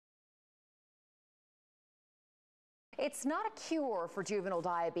It's not a cure for juvenile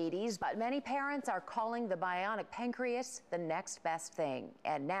diabetes, but many parents are calling the bionic pancreas the next best thing.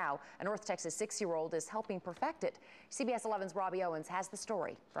 And now, a North Texas 6-year-old is helping perfect it. CBS 11's Robbie Owens has the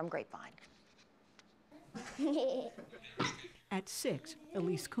story from Grapevine. At 6,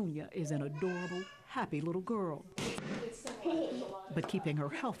 Elise Cunha is an adorable, happy little girl. But keeping her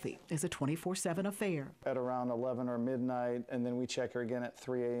healthy is a 24/7 affair. At around 11 or midnight, and then we check her again at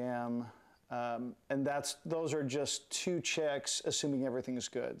 3 a.m. And those are just 2 checks, assuming everything is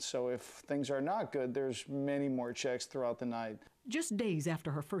good. So if things are not good, there's many more checks throughout the night. Just days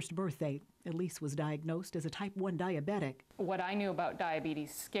after her first birthday, Elise was diagnosed as a type 1 diabetic. What I knew about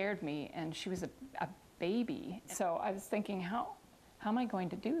diabetes scared me, and she was a baby. So I was thinking, how am I going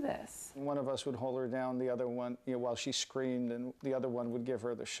to do this? One of us would hold her down, the other one, while she screamed, and the other one would give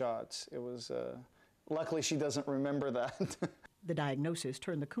her the shots. It was, luckily she doesn't remember that. The diagnosis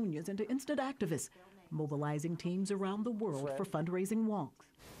turned the Cunhas into instant activists, mobilizing teams around the world for fundraising walks.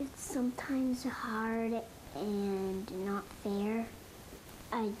 It's sometimes hard and not fair.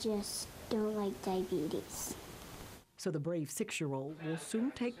 I just don't like diabetes. So the brave 6-year-old will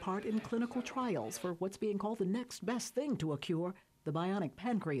soon take part in clinical trials for what's being called the next best thing to a cure, the bionic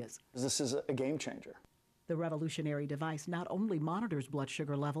pancreas. This is a game changer. The revolutionary device not only monitors blood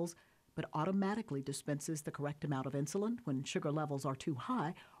sugar levels, but automatically dispenses the correct amount of insulin when sugar levels are too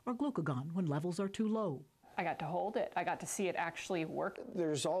high or glucagon when levels are too low. I got to hold it. I got to see it actually work.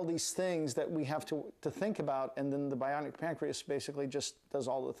 There's all these things that we have to think about, and then the bionic pancreas basically just does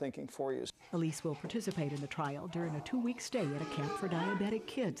all the thinking for you. Elise will participate in the trial during a 2-week stay at a camp for diabetic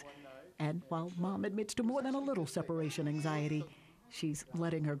kids. And while Mom admits to more than a little separation anxiety, she's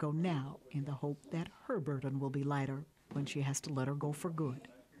letting her go now in the hope that her burden will be lighter when she has to let her go for good.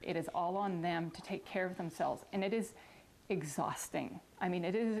 It is all on them to take care of themselves, and it is exhausting. I mean,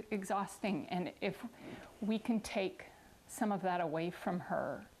 it is exhausting, and if we can take some of that away from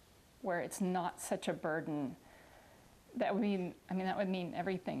her, where it's not such a burden, that would mean, that would mean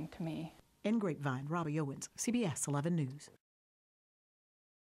everything to me. In Grapevine, Robbie Owens, CBS 11 News.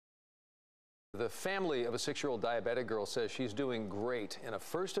 The family of a 6-year-old diabetic girl says she's doing great in a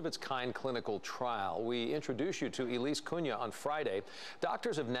first-of-its-kind clinical trial. We introduced you to Elise Cunha on Friday.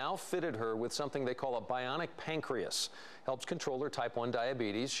 Doctors have now fitted her with something they call a bionic pancreas. Helps control her type 1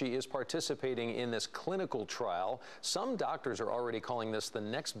 diabetes. She is participating in this clinical trial. Some doctors are already calling this the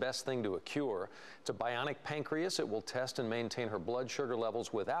next best thing to a cure. It's a bionic pancreas. It will test and maintain her blood sugar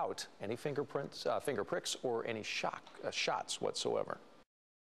levels without any finger pricks or any shots whatsoever.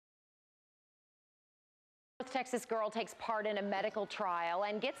 North Texas girl takes part in a medical trial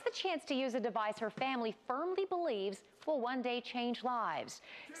and gets the chance to use a device her family firmly believes will one day change lives.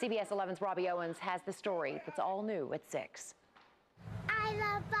 CBS 11's Robbie Owens has the story that's all new at 6. I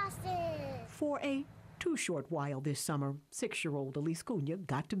love buses. For a too short while this summer, 6-year-old Elise Cunha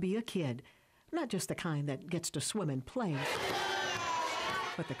got to be a kid. Not just the kind that gets to swim and play,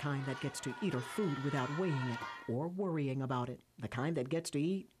 but the kind that gets to eat her food without weighing it or worrying about it. The kind that gets to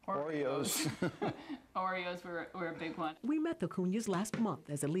eat Oreos. Oreos were a big one. We met the Cunhas last month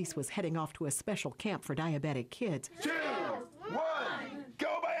as Elise was heading off to a special camp for diabetic kids. 2, 1,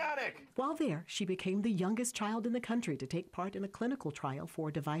 go bionic! While there, she became the youngest child in the country to take part in a clinical trial for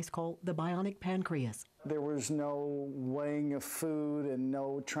a device called the Bionic Pancreas. There was no weighing of food and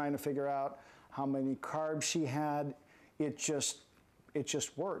no trying to figure out how many carbs she had. It just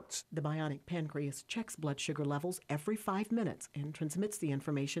works. The Bionic Pancreas checks blood sugar levels every 5 minutes and transmits the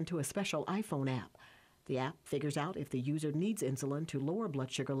information to a special iPhone app. The app figures out if the user needs insulin to lower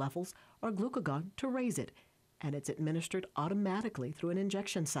blood sugar levels or glucagon to raise it, and it's administered automatically through an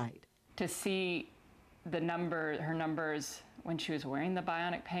injection site. To see her numbers when she was wearing the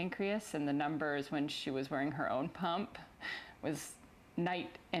bionic pancreas and the numbers when she was wearing her own pump was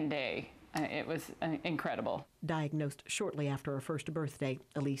night and day. It was incredible. Diagnosed shortly after her first birthday,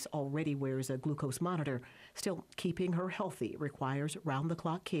 Elise already wears a glucose monitor. Still, keeping her healthy requires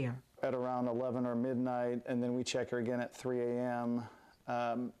round-the-clock care. At around 11 or midnight, and then we check her again at 3 a.m.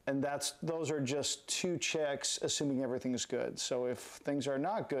 And those are just 2 checks, assuming everything is good. So if things are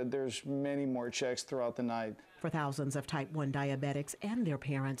not good, there's many more checks throughout the night. For thousands of type 1 diabetics and their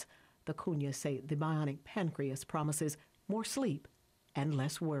parents, the Cunhas say the bionic pancreas promises more sleep and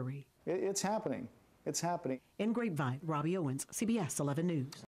less worry. It's happening. It's happening. In Grapevine, Robbie Owens, CBS 11 News.